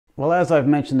Well, as I've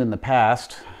mentioned in the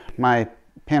past, my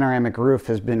panoramic roof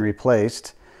has been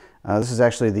replaced. This is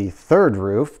actually the third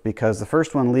roof because the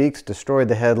first one leaked, destroyed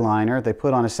the headliner. They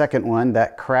put on a second one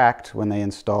that cracked when they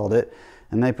installed it,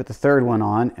 and they put the third one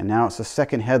on, and now it's the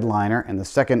second headliner and the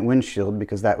second windshield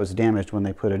because that was damaged when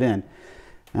they put it in.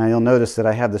 Now you'll notice that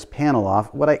I have this panel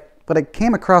off. What I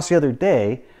came across the other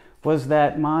day was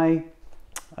that my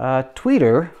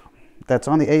tweeter that's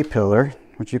on the A-pillar,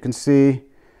 which you can see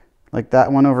like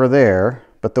that one over there,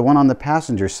 but the one on the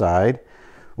passenger side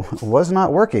was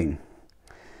not working.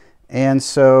 And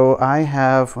so I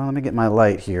have, well, let me get my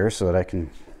light here so that I can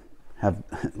have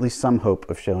at least some hope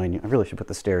of showing you. I really should put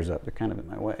the stairs up. They're kind of in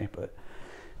my way, but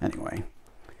anyway.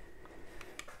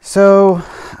 So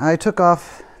I took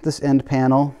off this end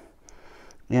panel,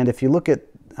 and if you look at,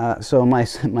 so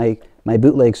my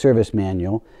bootleg service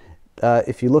manual,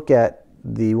 if you look at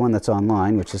the one that's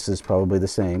online, which this is probably the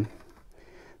same,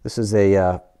 this is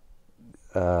a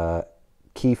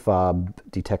key fob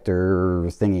detector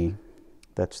thingy.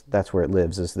 That's where it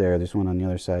lives, is there. There's one on the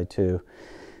other side too.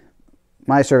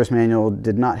 My service manual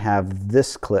did not have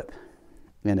this clip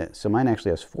in it, so mine actually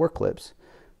has 4 clips,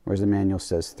 whereas the manual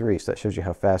says 3, so that shows you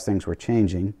how fast things were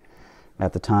changing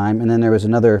at the time. And then there was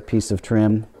another piece of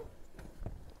trim.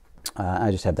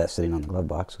 I just have that sitting on the glove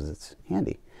box because it's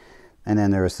handy. And then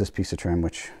there was this piece of trim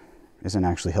which isn't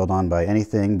actually held on by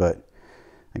anything but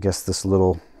I guess this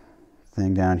little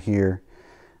thing down here,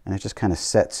 and it just kind of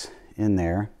sets in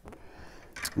there.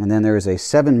 And then there is a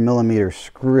 7mm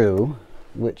screw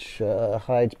which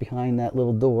hides behind that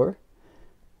little door,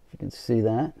 if you can see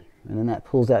that, and then that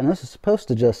pulls out, and this is supposed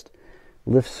to just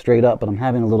lift straight up, but I'm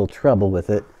having a little trouble with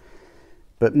it.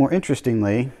 But more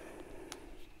interestingly,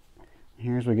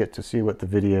 here's where we get to see what the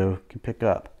video can pick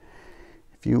up.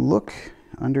 If you look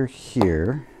under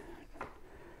here,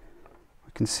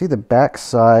 you can see the back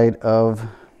side of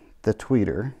the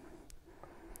tweeter,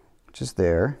 which is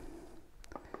there.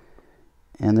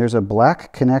 And there's a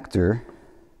black connector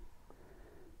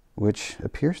which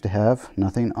appears to have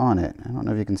nothing on it. I don't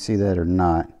know if you can see that or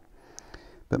not.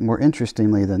 But more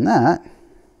interestingly than that,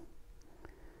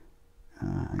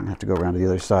 I'm going to have to go around to the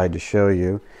other side to show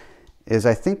you, is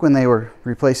I think when they were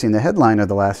replacing the headliner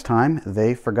the last time,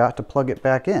 they forgot to plug it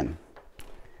back in.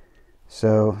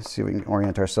 So let's see if we can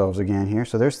orient ourselves again here.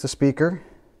 So there's the speaker.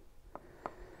 I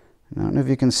don't know if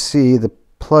you can see the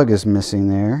plug is missing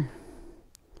there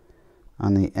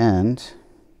on the end.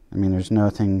 I mean, there's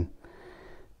nothing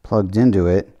plugged into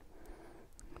it,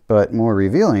 but more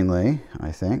revealingly,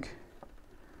 I think,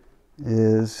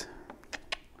 is,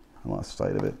 I lost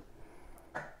sight of it.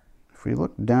 If we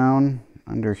look down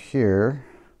under here,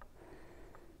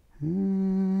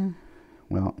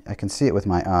 well, I can see it with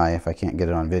my eye if I can't get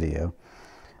it on video.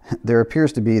 There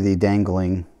appears to be the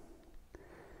dangling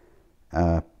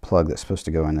plug that's supposed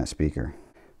to go in that speaker.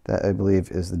 That, I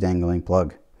believe, is the dangling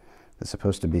plug that's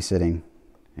supposed to be sitting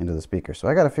into the speaker. So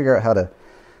I got to figure out how to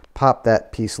pop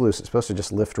that piece loose. It's supposed to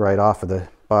just lift right off of the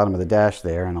bottom of the dash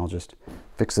there, and I'll just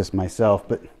fix this myself.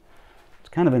 But it's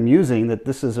kind of amusing that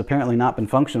this has apparently not been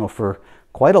functional for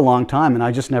quite a long time, and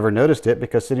I just never noticed it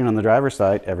because sitting on the driver's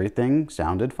side, everything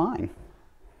sounded fine.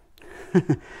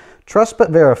 Trust but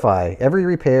verify. Every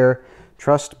repair,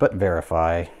 trust but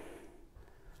verify.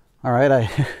 All right,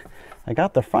 I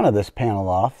got the front of this panel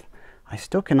off. I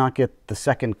still cannot get the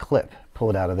second clip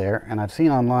pulled out of there, and I've seen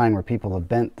online where people have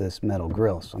bent this metal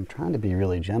grill, so I'm trying to be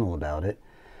really gentle about it.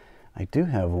 I do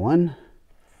have one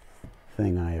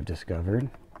thing I have discovered,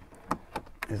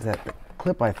 is that the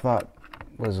clip I thought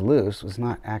was loose was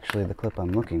not actually the clip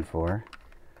I'm looking for.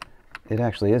 It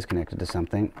actually is connected to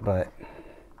something, but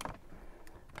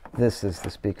this is the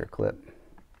speaker clip.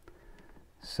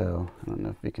 So I don't know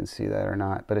if you can see that or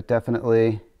not, but it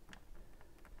definitely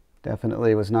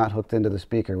was not hooked into the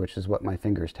speaker, which is what my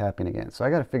finger is tapping against. So I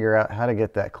got to figure out how to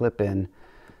get that clip in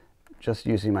just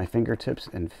using my fingertips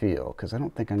and feel, because I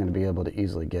don't think I'm going to be able to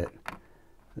easily get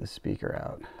the speaker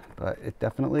out. But it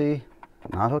definitely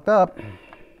not hooked up.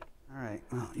 All right,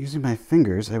 well, using my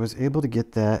fingers, I was able to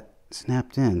get that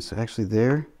snapped in. So actually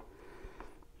there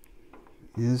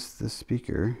is the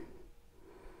speaker.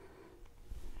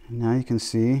 And now you can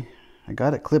see I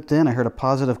got it clipped in. I heard a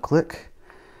positive click.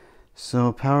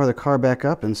 So power the car back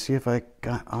up and see if I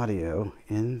got audio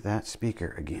in that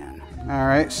speaker again. All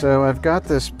right, so I've got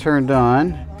this turned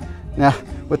on. Now,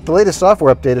 with the latest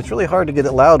software update, it's really hard to get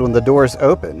it loud when the door's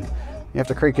open. You have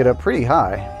to crank it up pretty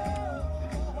high.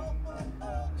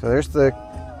 So there's the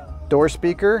door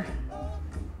speaker.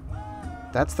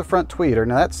 That's the front tweeter.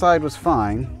 Now that side was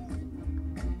fine.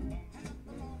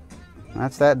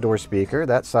 That's that door speaker.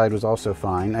 That side was also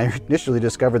fine. I initially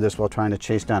discovered this while trying to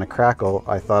chase down a crackle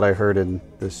I thought I heard in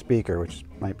the speaker, which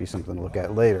might be something to look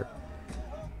at later.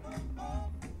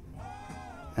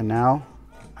 And now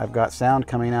I've got sound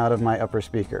coming out of my upper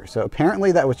speaker. So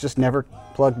apparently that was just never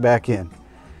plugged back in.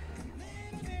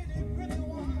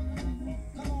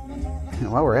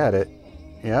 And while we're at it,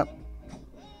 yep.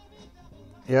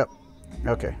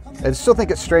 Okay. I still think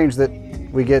it's strange that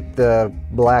we get the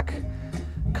black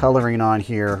coloring on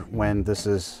here when this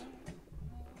is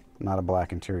not a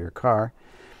black interior car.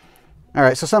 All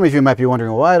right, so some of you might be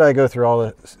wondering, why did I go through all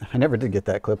this? I never did get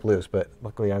that clip loose, but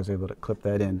luckily I was able to clip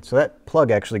that in. So that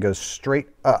plug actually goes straight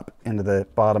up into the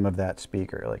bottom of that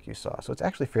speaker like you saw. So it's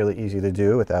actually fairly easy to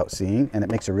do without seeing, and it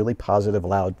makes a really positive,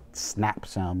 loud snap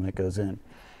sound when it goes in.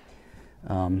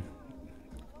 And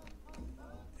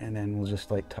then we'll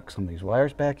just like tuck some of these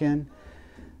wires back in.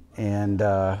 And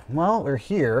well, we're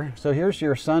here. So here's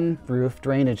your sunroof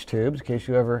drainage tubes, in case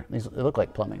you ever, they look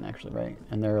like plumbing actually, right?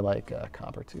 And they're like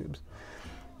copper tubes.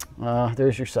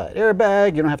 There's your side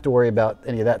airbag. You don't have to worry about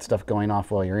any of that stuff going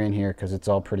off while you're in here because it's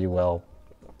all pretty well,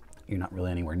 you're not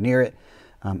really anywhere near it.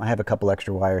 I have a couple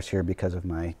extra wires here because of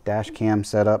my dash cam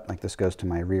setup. Like this goes to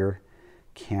my rear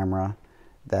camera.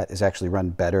 That is actually run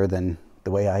better than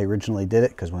the way I originally did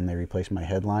it, because when they replaced my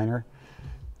headliner,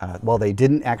 while they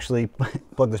didn't actually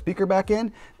plug the speaker back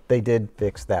in, they did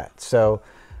fix that. So,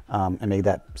 and made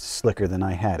that slicker than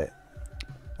I had it.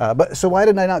 So why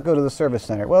did I not go to the service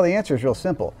center? Well, the answer is real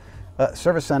simple.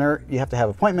 Service center, you have to have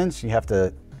appointments. You have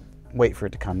to wait for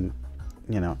it to come,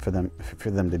 you know, for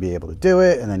them to be able to do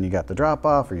it. And then you got the drop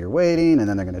off, or you're waiting, and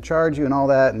then they're going to charge you and all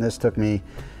that. And this took me,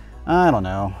 I don't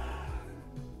know.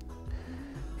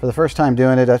 For the first time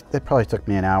doing it, it probably took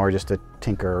me an hour just to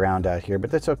tinker around out here, but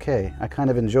that's okay. I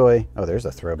kind of enjoy, oh, there's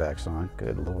a throwback song,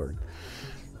 good Lord.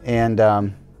 And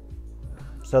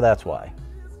so that's why.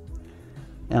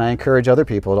 And I encourage other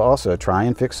people to also try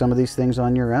and fix some of these things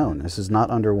on your own. This is not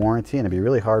under warranty, and it'd be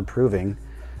really hard proving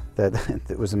that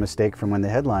it was a mistake from when the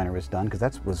headliner was done, because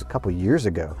that was a couple years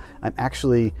ago. I'm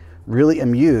actually really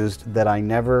amused that I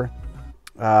never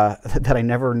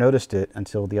noticed it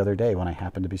until the other day when I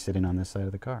happened to be sitting on this side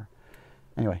of the car.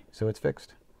 Anyway, so it's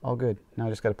fixed. All good. Now I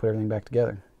just got to put everything back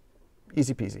together.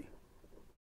 Easy peasy.